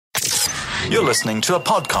You're listening to a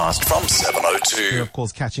podcast from 702. We're, of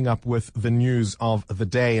course, catching up with the news of the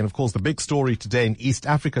day. And, of course, the big story today in East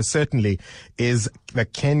Africa certainly is the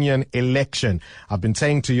Kenyan election. I've been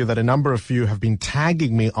saying to you that a number of you have been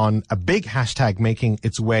tagging me on a big hashtag making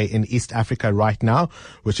its way in East Africa right now,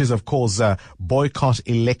 which is, of course, Boycott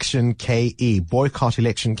Election KE. Boycott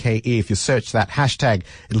Election KE. If you search that hashtag,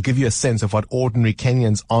 it'll give you a sense of what ordinary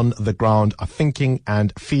Kenyans on the ground are thinking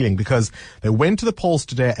and feeling, because they went to the polls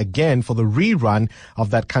today again for the rerun of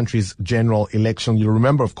that country's general election. You'll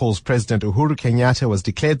remember, of course, President Uhuru Kenyatta was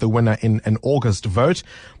declared the winner in an August vote,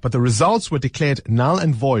 but the results were declared null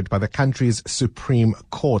and void by the country's Supreme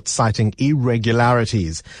Court, citing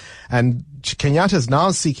irregularities. And Kenyatta is now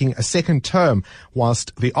seeking a second term,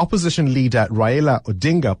 whilst the opposition leader Raila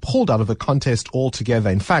Odinga pulled out of the contest altogether.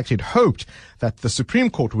 In fact, he'd hoped that the Supreme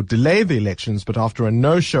Court would delay the elections, but after a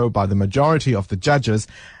no-show by the majority of the judges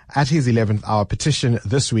at his 11th hour petition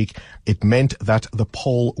this week, it meant that the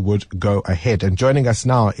poll would go ahead. And joining us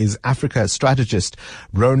now is Africa strategist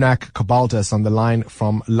Ronak Kabaldas on the line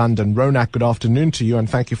from London. Ronak, good afternoon to you, and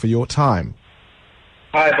thank you for your time.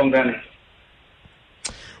 Hi, Bongani.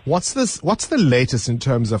 What's the latest in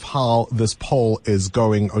terms of how this poll is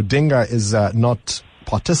going? Odinga is not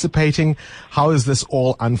participating. How is this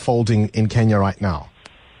all unfolding in Kenya right now?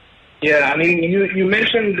 Yeah, I mean, you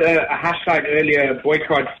mentioned a hashtag earlier,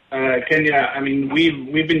 boycott Kenya. I mean,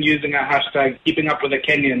 we've been using a hashtag, keeping up with the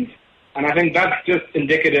Kenyans, and I think that's just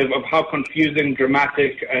indicative of how confusing,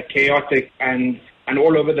 dramatic, chaotic, and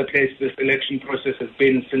all over the place this election process has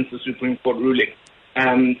been since the Supreme Court ruling.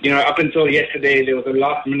 Up until yesterday, there was a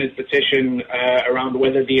last-minute petition around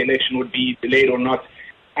whether the election would be delayed or not.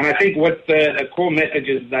 And I think what the core message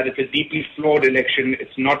is that it's a deeply flawed election.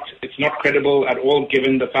 It's not credible at all,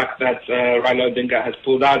 given the fact that Raila Odinga has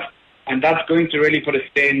pulled out. And that's going to really put a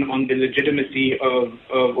stain on the legitimacy of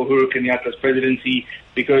Uhuru Kenyatta's presidency,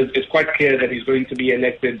 because it's quite clear that he's going to be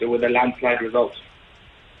elected with a landslide result.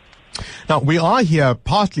 Now, we are here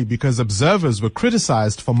partly because observers were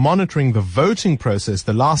criticized for monitoring the voting process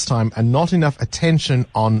the last time and not enough attention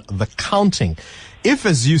on the counting. If,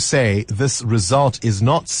 as you say, this result is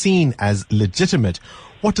not seen as legitimate,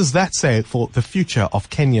 what does that say for the future of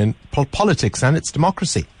Kenyan politics and its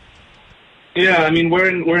democracy? Yeah, I mean, we're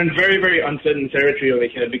in very, very uncertain territory over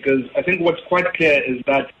here, because I think what's quite clear is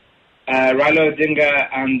that Raila Odinga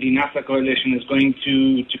and the NASA coalition is going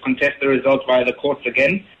to contest the results via the courts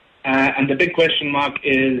again. And the big question mark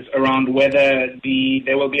is around whether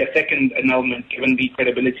there will be a second annulment given the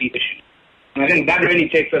credibility issue. And I think that really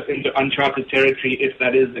takes us into uncharted territory if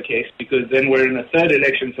that is the case, because then we're in a third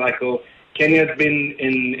election cycle. Kenya's been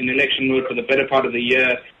in election mode for the better part of the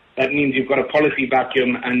year. That means you've got a policy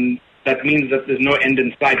vacuum, and that means that there's no end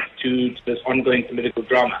in sight to this ongoing political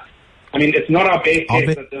drama. I mean, it's not our base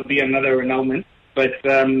case that there'll be another annulment, but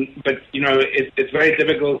it's very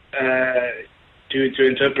difficult to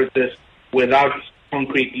interpret this without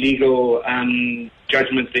concrete legal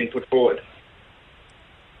judgments being put forward.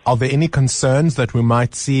 Are there any concerns that we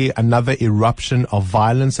might see another eruption of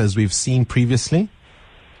violence as we've seen previously?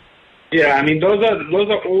 Yeah, I mean, those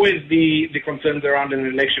are always the concerns around an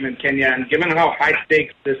election in Kenya, and given how high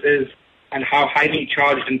stakes this is and how highly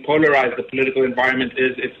charged and polarized the political environment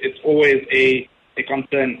is, it's always a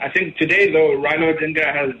concern. I think today, though, Raila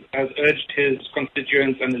Odinga has urged his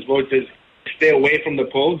constituents and his voters to stay away from the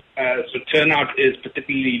polls, so turnout is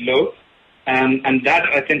particularly low. And that,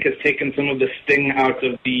 I think, has taken some of the sting out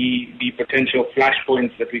of the potential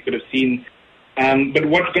flashpoints that we could have seen. But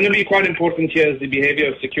what's going to be quite important here is the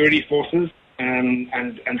behavior of security forces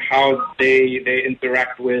and how they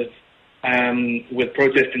interact with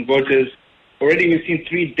protesting voters. Already we've seen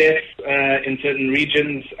 3 deaths in certain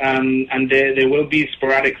regions, and there will be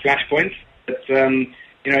sporadic flashpoints. But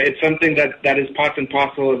it's something that is part and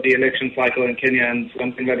parcel of the election cycle in Kenya, and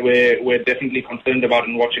something that we're definitely concerned about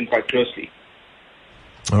and watching quite closely.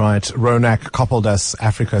 All right, Ronak Kabaldas,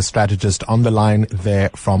 Africa strategist, on the line there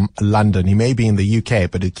from London. He may be in the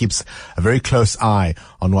UK, but he keeps a very close eye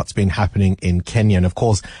on what's been happening in Kenya. And of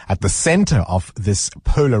course, at the center of this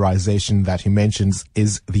polarization that he mentions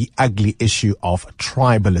is the ugly issue of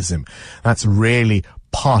tribalism. That's really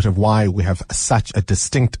part of why we have such a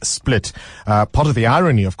distinct split. Part of the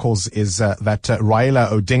irony, of course, is that Raila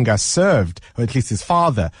Odinga served, or at least his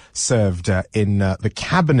father served, in the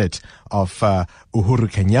cabinet of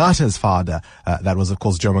Uhuru Kenyatta's father. That was, of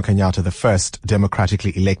course, Jomo Kenyatta, the first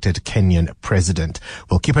democratically elected Kenyan president.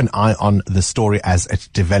 We'll keep an eye on the story as it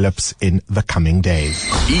develops in the coming days.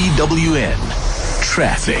 EWN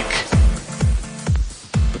Traffic.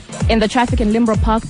 In the traffic in Limbro Park,